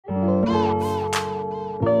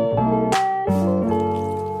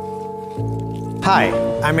Hi,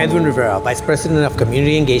 I'm Edwin Rivera, Vice President of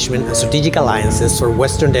Community Engagement and Strategic Alliances for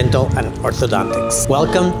Western Dental and Orthodontics.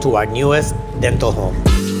 Welcome to our newest dental home.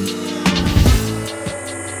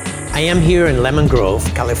 I am here in Lemon Grove,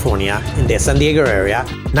 California, in the San Diego area.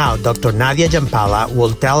 Now, Dr. Nadia Jampala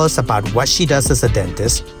will tell us about what she does as a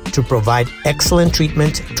dentist to provide excellent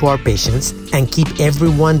treatment to our patients and keep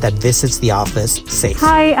everyone that visits the office safe.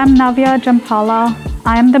 Hi, I'm Nadia Jampala.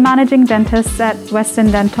 I am the managing dentist at Western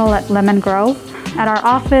Dental at Lemon Grove. At our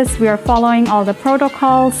office, we are following all the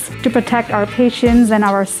protocols to protect our patients and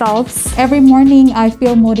ourselves. Every morning, I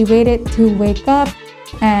feel motivated to wake up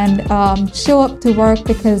and show up to work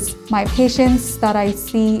because my patients that I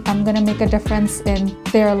see, I'm gonna make a difference in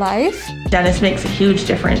their life. Dentist makes a huge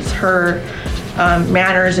difference. Her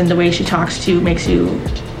manners and the way she talks to you makes you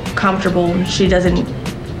comfortable. She doesn't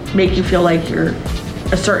make you feel like you're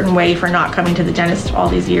a certain way for not coming to the dentist all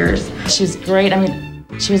these years. She was great. I mean,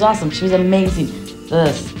 she was awesome. She was amazing.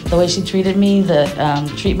 The way she treated me, the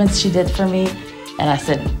treatments she did for me, and I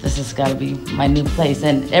said, this has got to be my new place.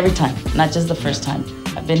 And every time, not just the first time.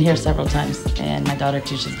 I've been here several times, and my daughter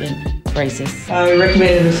too, she's been braces. I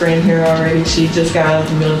recommended a friend here already. She just got out of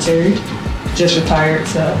the military, just retired,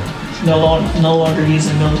 so no longer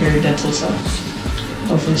using military dental, so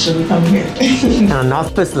hopefully she'll be coming here. An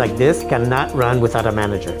office like this cannot run without a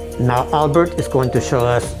manager. Now Albert is going to show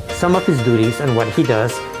us some of his duties and what he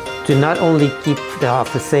does to not only keep the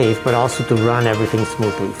office safe, but also to run everything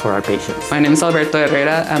smoothly for our patients. My name is Alberto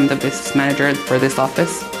Herrera. I'm the business manager for this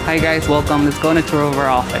office. Hi guys, welcome. Let's go on a tour of our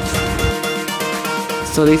office.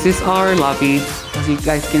 So this is our lobby. As you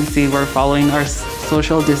guys can see, we're following our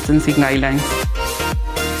social distancing guidelines.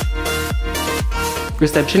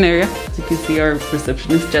 Reception area. As you can see, our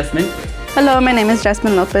receptionist, Jasmine. Hello, my name is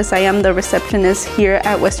Jasmine Lopez. I am the receptionist here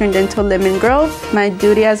at Western Dental Lemon Grove. My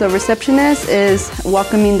duty as a receptionist is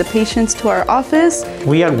welcoming the patients to our office.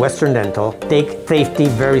 We at Western Dental take safety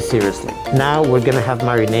very seriously. Now we're going to have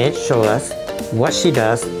Marinette show us what she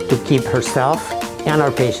does to keep herself and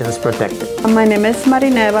our patients protected. My name is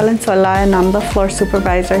Marinette Valenzuela and I'm the floor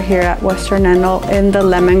supervisor here at Western Dental in the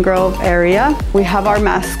Lemon Grove area. We have our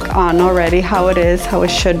mask on already, how it is, how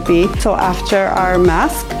it should be. So after our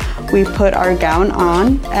mask, we put our gown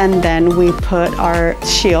on and then we put our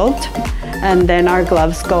shield and then our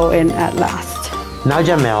gloves go in at last. Now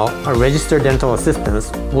Jamel, our registered dental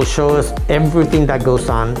assistant, will show us everything that goes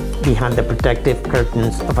on behind the protective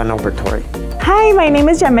curtains of an operatory. Hi, my name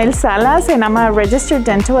is Jamel Salas and I'm a registered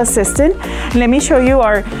dental assistant. Let me show you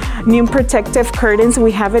our new protective curtains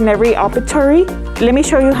we have in every operatory. Let me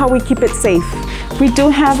show you how we keep it safe. We do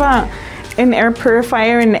have an air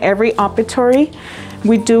purifier in every operatory.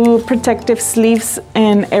 We do protective sleeves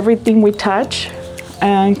in everything we touch,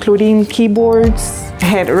 including keyboards,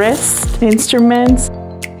 headrests, instruments.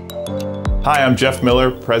 Hi, I'm Jeff Miller,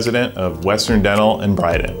 president of Western Dental in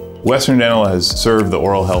Brighton. Western Dental has served the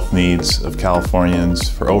oral health needs of Californians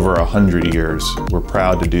for over 100 years. We're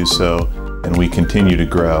proud to do so, and we continue to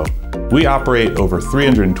grow. We operate over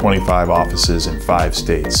 325 offices in 5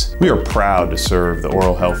 states. We are proud to serve the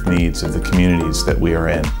oral health needs of the communities that we are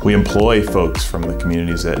in. We employ folks from the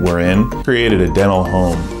communities that we're in. We created a dental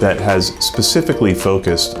home that has specifically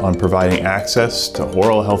focused on providing access to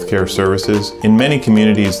oral health care services in many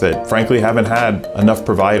communities that frankly haven't had enough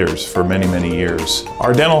providers for many, many years.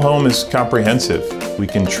 Our dental home is comprehensive. We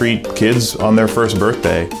can treat kids on their first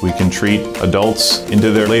birthday. We can treat adults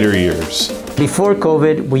into their later years. Before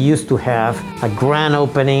COVID, we used to have a grand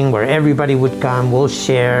opening where everybody would come, we'll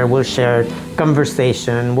share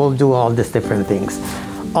conversation, we'll do all these different things.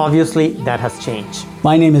 Obviously, that has changed.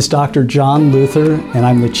 My name is Dr. John Luther, and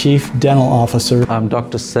I'm the Chief Dental Officer. I'm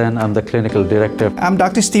Dr. Sen, I'm the Clinical Director. I'm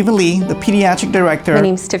Dr. Stephen Lee, the Pediatric Director. My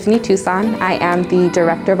name's Tiffany Tucson. I am the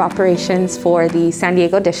Director of Operations for the San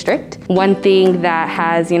Diego District. One thing that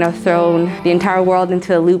has, thrown the entire world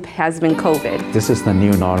into a loop has been COVID. This is the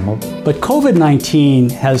new normal. But COVID-19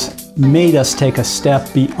 has made us take a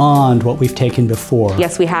step beyond what we've taken before.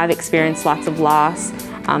 Yes, we have experienced lots of loss,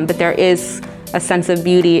 but there is a sense of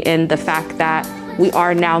beauty in the fact that we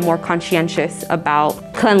are now more conscientious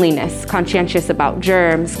about cleanliness, conscientious about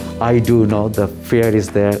germs. I do know the fear is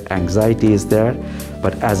there, anxiety is there,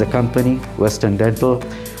 but as a company, Western Dental,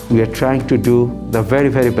 we are trying to do the very,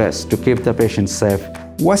 very best to keep the patients safe.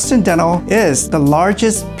 Western Dental is the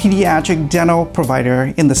largest pediatric dental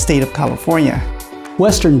provider in the state of California.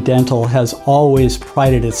 Western Dental has always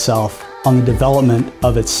prided itself on the development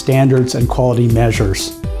of its standards and quality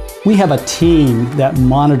measures. We have a team that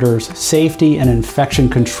monitors safety and infection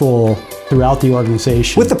control throughout the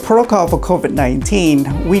organization. With the protocol for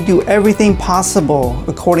COVID-19, we do everything possible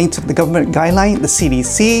according to the government guideline, the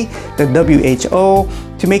CDC, the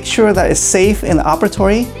WHO, to make sure that it's safe in the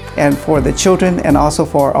operatory and for the children and also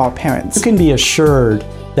for our parents. You can be assured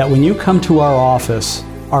that when you come to our office,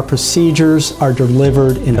 our procedures are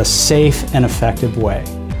delivered in a safe and effective way.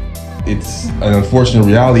 It's an unfortunate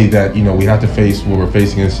reality that we have to face what we're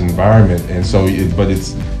facing in this environment, and so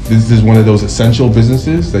this is one of those essential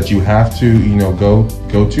businesses that you have to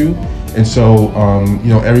go to, and so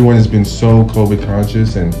everyone has been so COVID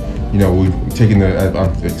conscious, and we've taken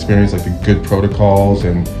I've experienced like the good protocols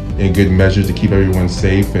and good measures to keep everyone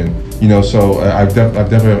safe, and so I've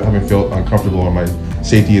definitely haven't felt uncomfortable or my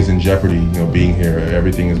safety is in jeopardy, being here.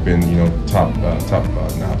 Everything has been, top notch.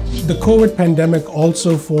 The COVID pandemic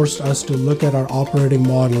also forced us to look at our operating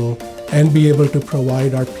model and be able to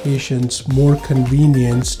provide our patients more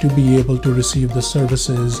convenience to be able to receive the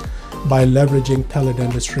services by leveraging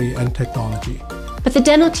teledentistry and technology. But the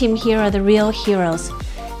dental team here are the real heroes.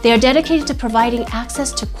 They are dedicated to providing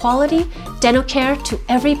access to quality dental care to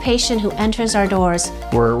every patient who enters our doors.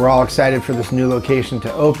 We're all excited for this new location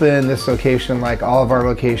to open. This location, like all of our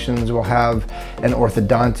locations, will have an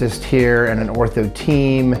orthodontist here and an ortho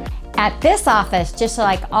team. At this office, just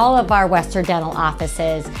like all of our Western Dental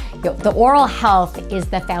offices, the oral health is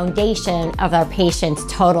the foundation of our patients'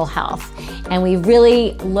 total health. And we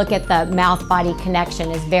really look at the mouth-body connection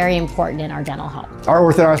as very important in our dental health. Our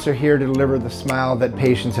orthodontists are here to deliver the smile that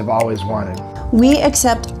patients have always wanted. We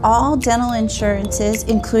accept all dental insurances,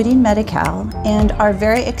 including Medi-Cal, and are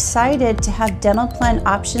very excited to have dental plan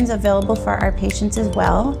options available for our patients as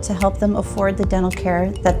well to help them afford the dental care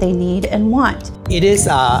that they need and want. It is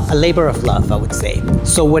a labor of love, I would say.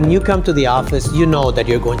 So when you come to the office, you know that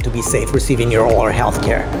you're going to be safe receiving your oral health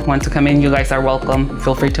care. Want to come in, you guys are welcome.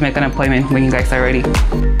 Feel free to make an appointment when you guys are ready.